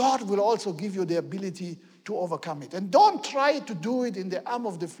 then God will also give you the ability to overcome it. And don't try to do it in the arm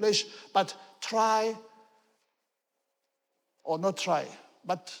of the flesh, but try, or not try,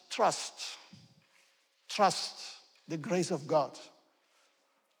 but trust. Trust the grace of God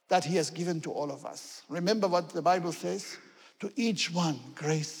that he has given to all of us. Remember what the Bible says? To each one,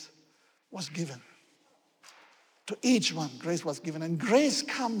 grace was given. To each one, grace was given. And grace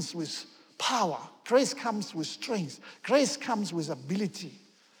comes with power. Grace comes with strength. Grace comes with ability.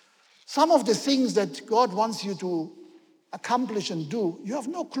 Some of the things that God wants you to accomplish and do, you have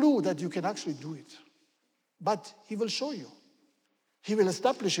no clue that you can actually do it. But he will show you. He will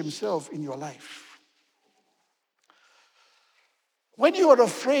establish himself in your life. When you are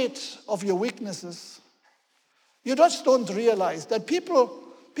afraid of your weaknesses, you just don't realize that people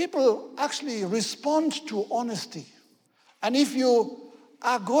actually respond to honesty. And if you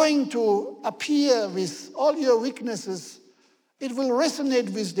are going to appear with all your weaknesses, it will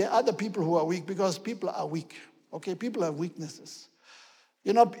resonate with the other people who are weak because people are weak. Okay, people have weaknesses.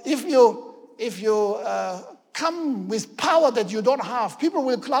 If you come with power that you don't have, people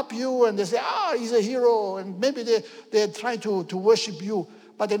will clap you and they say, he's a hero, and maybe they try to worship you.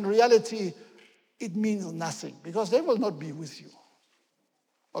 But in reality, it means nothing because they will not be with you.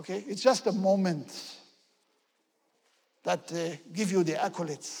 Okay, it's just a moment that give you the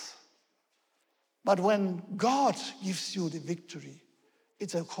accolades. But when God gives you the victory,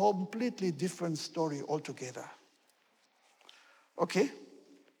 it's a completely different story altogether. Okay?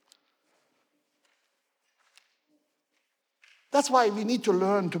 That's why we need to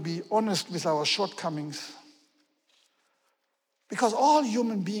learn to be honest with our shortcomings. Because all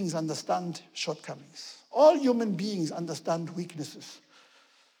human beings understand shortcomings. All human beings understand weaknesses.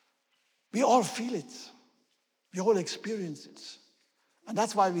 We all feel it. We all experience it. And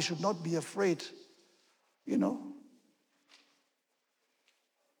that's why we should not be afraid,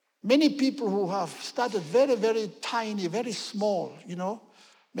 Many people who have started very, very tiny, very small,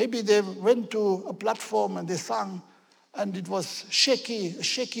 maybe they went to a platform and they sang, and it was a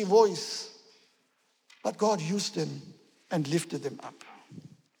shaky voice. But God used them and lifted them up.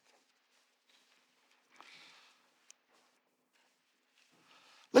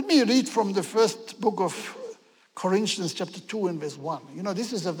 Let me read from the first book of Corinthians chapter 2 and verse 1.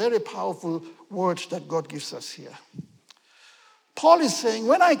 This is a very powerful word that God gives us here. Paul is saying,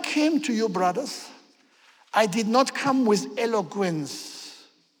 when I came to you, brothers, I did not come with eloquence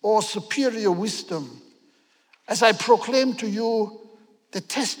or superior wisdom as I proclaimed to you the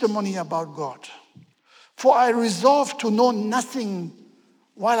testimony about God. For I resolved to know nothing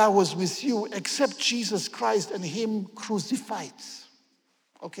while I was with you except Jesus Christ and him crucified.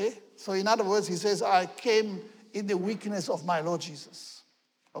 Okay? So in other words, he says, I came in the weakness of my Lord Jesus.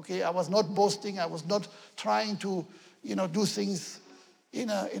 Okay? I was not boasting. I was not trying to, do things in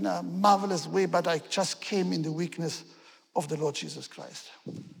a marvelous way, but I just came in the weakness of the Lord Jesus Christ.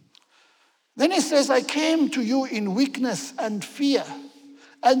 Then he says, I came to you in weakness and fear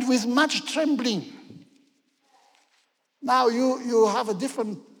and with much trembling. Now you have a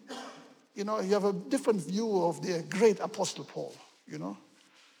different, you have a different view of the great Apostle Paul,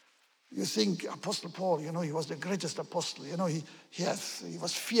 You think Apostle Paul, he was the greatest apostle. He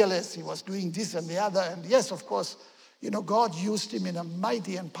was fearless. He was doing this and the other. And yes, of course, God used him in a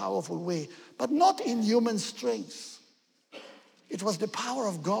mighty and powerful way, but not in human strength. It was the power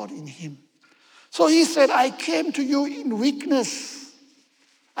of God in him. So he said, I came to you in weakness.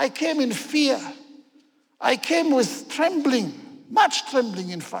 I came in fear. I came with trembling, much trembling,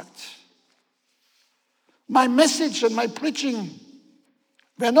 in fact. My message and my preaching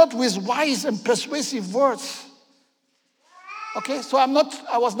were not with wise and persuasive words. Okay, so I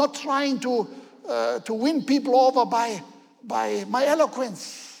was not trying to win people over by my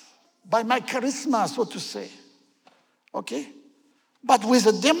eloquence, by my charisma, so to say. Okay? But with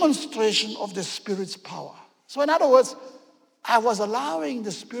a demonstration of the Spirit's power. So in other words, I was allowing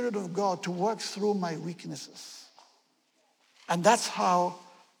the Spirit of God to work through my weaknesses. And that's how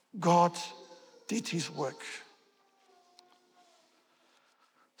God did his work.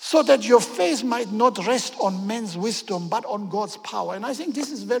 So that your faith might not rest on men's wisdom, but on God's power. And I think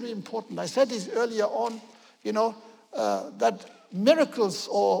this is very important. I said this earlier on, that miracles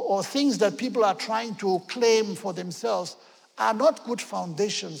or things that people are trying to claim for themselves are not good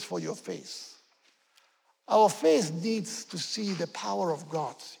foundations for your faith. Our faith needs to see the power of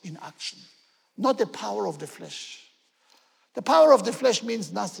God in action, not the power of the flesh. The power of the flesh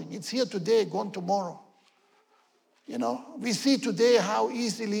means nothing. It's here today, gone tomorrow. We see today how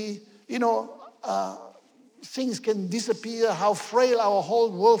easily, things can disappear, how frail our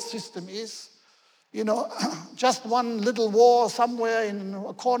whole world system is. Just one little war somewhere in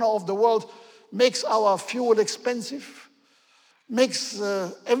a corner of the world makes our fuel expensive, makes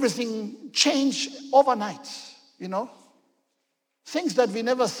everything change overnight, Things that we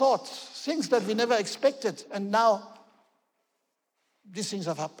never thought, things that we never expected, and now these things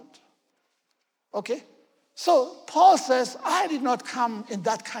have happened. Okay? So Paul says, I did not come in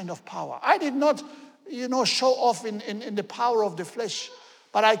that kind of power. I did not, show off in the power of the flesh,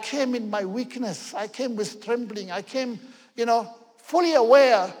 but I came in my weakness. I came with trembling. I came, fully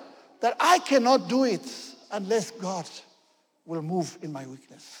aware that I cannot do it unless God will move in my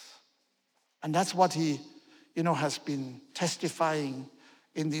weakness. And that's what he, has been testifying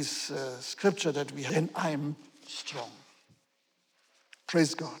in this scripture that we have. And I'm strong.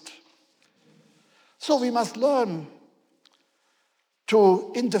 Praise God. So we must learn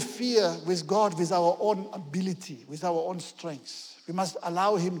to interfere with God with our own ability, with our own strengths. We must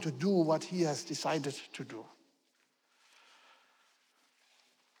allow him to do what he has decided to do.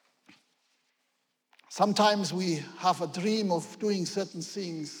 Sometimes we have a dream of doing certain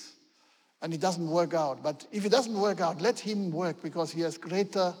things and it doesn't work out. But if it doesn't work out, let him work, because he has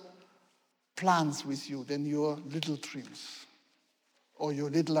greater plans with you than your little dreams or your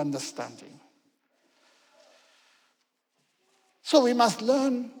little understanding. So we must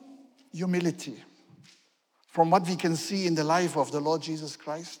learn humility from what we can see in the life of the Lord Jesus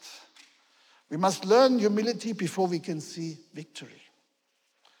Christ. We must learn humility before we can see victory.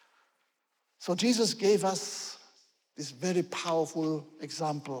 So Jesus gave us this very powerful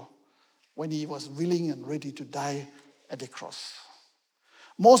example when he was willing and ready to die at the cross.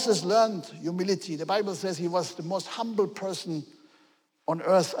 Moses learned humility. The Bible says he was the most humble person on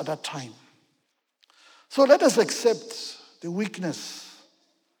earth at that time. So let us accept the weakness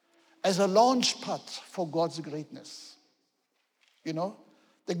as a launch pad for God's greatness.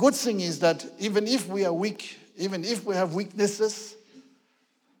 The good thing is that even if we are weak, even if we have weaknesses,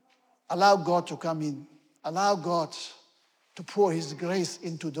 allow God to come in. Allow God to pour his grace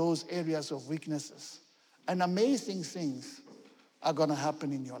into those areas of weaknesses. And amazing things are going to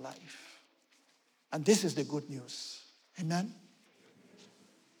happen in your life. And this is the good news. Amen?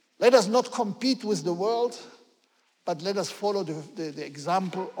 Let us not compete with the world. but let us follow the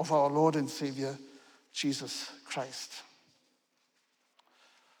example of our Lord and Savior, Jesus Christ.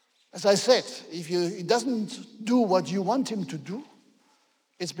 As I said, if he doesn't do what you want him to do,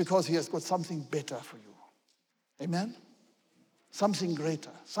 it's because he has got something better for you. Amen? Something greater,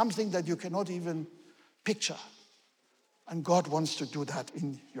 something that you cannot even picture. And God wants to do that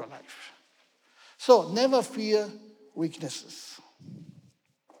in your life. So never fear weaknesses.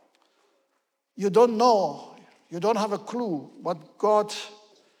 You don't know, you don't have a clue what God,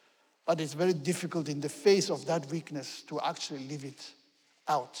 but it's very difficult in the face of that weakness to actually live it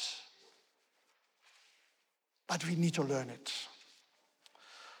out. But we need to learn it.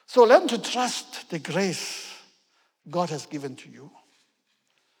 So learn to trust the grace God has given to you.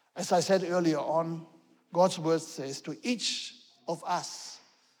 As I said earlier on, God's word says to each of us,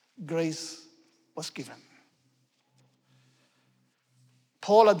 grace was given.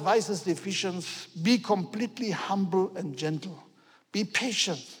 Paul advises the Ephesians, be completely humble and gentle. Be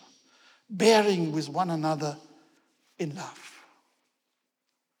patient, bearing with one another in love.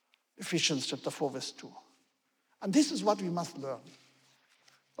 Ephesians chapter 4, verse 2. And this is what we must learn.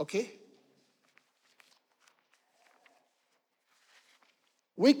 Okay?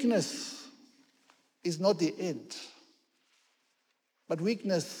 Weakness is not the end, but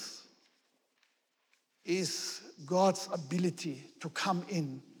weakness is God's ability to come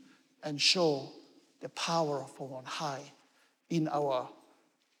in and show the power from on high in our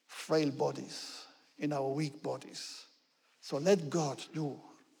frail bodies, in our weak bodies. So let God do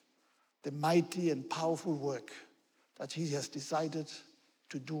the mighty and powerful work that he has decided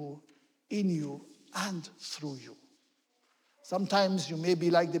to do in you and through you. Sometimes you may be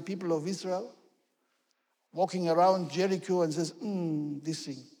like the people of Israel, walking around Jericho and says, this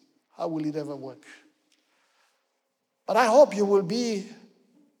thing, how will it ever work? But I hope you will be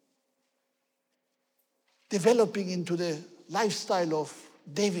developing into the lifestyle of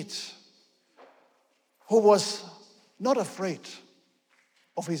David, who was not afraid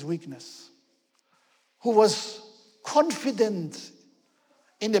of his weakness, who was confident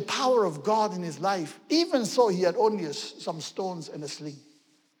in the power of God in his life, even so he had only some stones and a sling,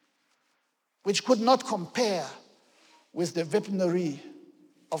 which could not compare with the weaponry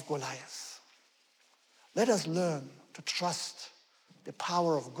of Goliath. Let us learn to trust the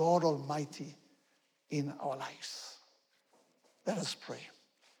power of God Almighty in our lives. Let us pray.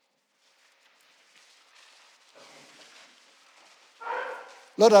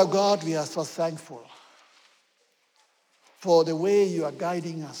 Lord our God, we are so thankful for the way you are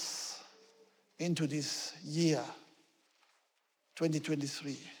guiding us into this year,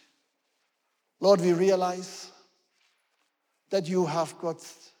 2023. Lord, we realize that you have got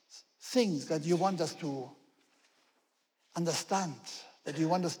things that you want us to understand, that you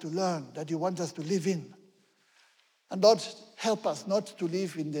want us to learn, that you want us to live in. And Lord, help us not to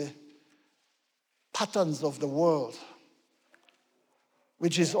live in the patterns of the world,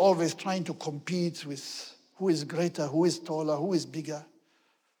 which is always trying to compete with who is greater, who is taller, who is bigger.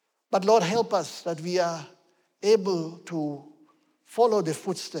 But Lord, help us that we are able to follow the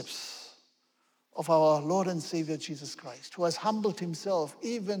footsteps of our Lord and Savior Jesus Christ, who has humbled himself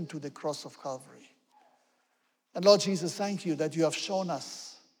even to the cross of Calvary. And Lord Jesus, thank you that you have shown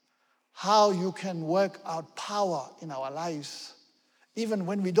us how you can work out power in our lives, even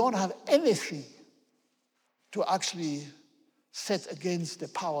when we don't have anything to actually set against the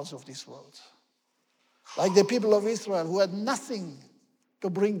powers of this world. Like the people of Israel who had nothing to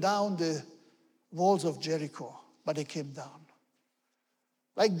bring down the walls of Jericho, but they came down.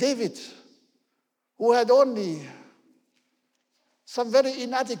 Like David, who had only some very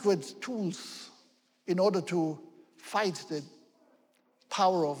inadequate tools in order to fight the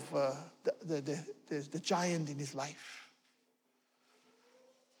power of the giant in his life.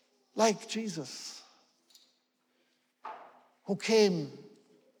 Like Jesus, who came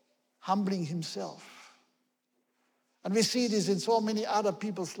humbling himself. And we see this in so many other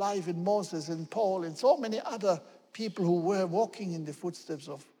people's life, in Moses and Paul, and so many other people who were walking in the footsteps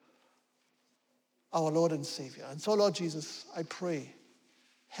of our Lord and Savior. And so, Lord Jesus, I pray,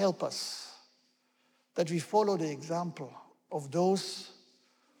 help us that we follow the example of those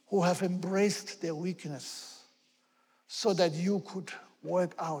who have embraced their weakness so that you could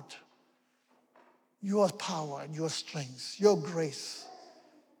work out your power and your strength, your grace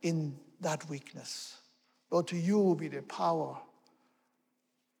in that weakness. Lord, to you be the power,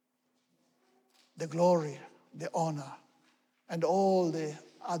 the glory, the honor, and all the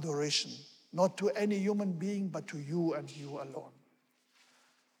adoration, not to any human being, but to you and you alone.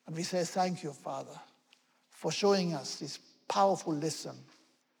 And we say thank you, Father, for showing us this powerful lesson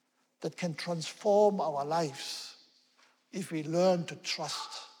that can transform our lives if we learn to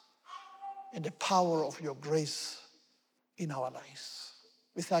trust in the power of your grace in our lives.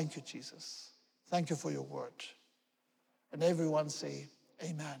 We thank you, Jesus. Thank you for your word. And everyone say,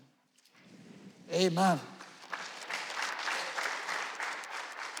 amen. Amen.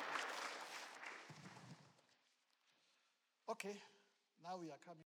 Okay, now we are coming.